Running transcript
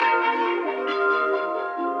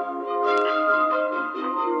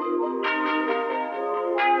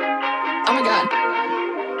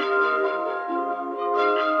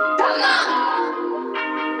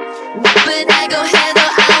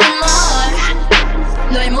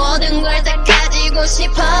보고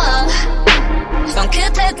싶어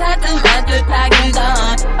손끝에 닿은 화들박은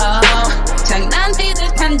건 장난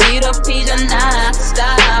비듯한 뒤롭히잖아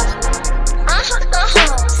Stop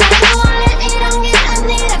사실 원래 이런 게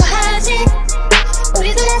아니라고 하지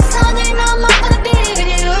우리들의 선을 넘어 wanna be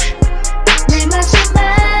with you 내 마지막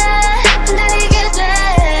흔들리게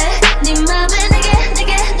돼네 맘을 내게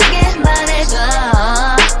말해줘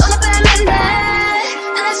오늘 밤엔 날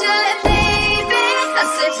안아줄래 baby I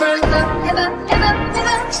say forever ever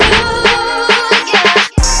true yeah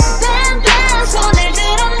밴밴 손을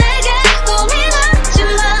들어 내게 고민하지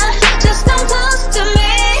마 Just come close to me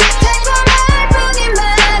달콤할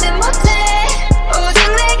뿐이만은 못해 오직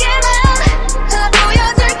내게만 다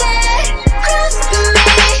보여줄게 Close to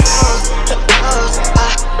me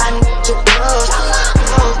I need you close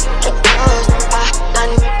I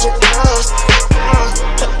need you close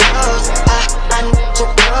I need you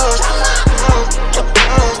close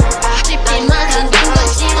찝기만 한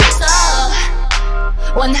건지 없어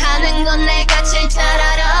원하는 건 내가 제일 잘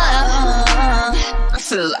알아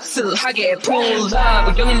슬슬하게 pull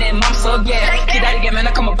up 여기 내 맘속에 기다리게만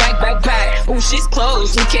I come on back Ooh she's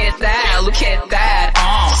close look at that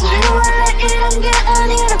사실 원래 이런 게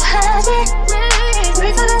아니라고 하지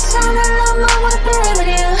우리들의 선을 넘어 wanna be with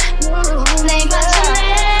you 내 가슴에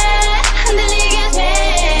흔들리게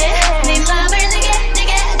돼네 맘을 내게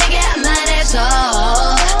말해줘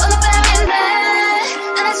오늘 밤엔 날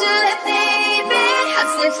안아줄래 baby I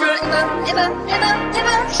say forever ever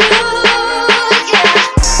true yeah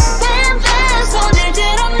뱀뱀 손을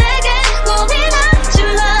들어 내게 고민하지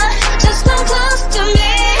마 Just come close to me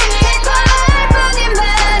달콤할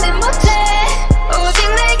뿐이만은 못해 오직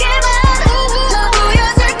내게만 더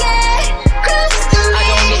보여줄게 Close to me I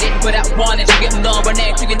don't need it but I want it 지금 너와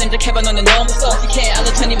내 죽이는 척 해봐 너는 너무 쏘시해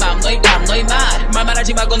알로 쳐 네 맘 너의 말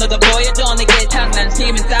말하지 말고 너도 보여줘 내게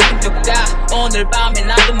장난치면 싸움 좁다 오늘 밤에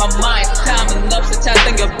나도 my mind 담은 없어 차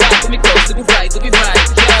당겨봐 To be close to be right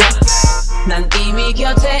yeah 난 이미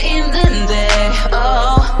곁에 있는데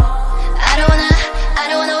I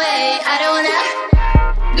don't wanna wait I don't wanna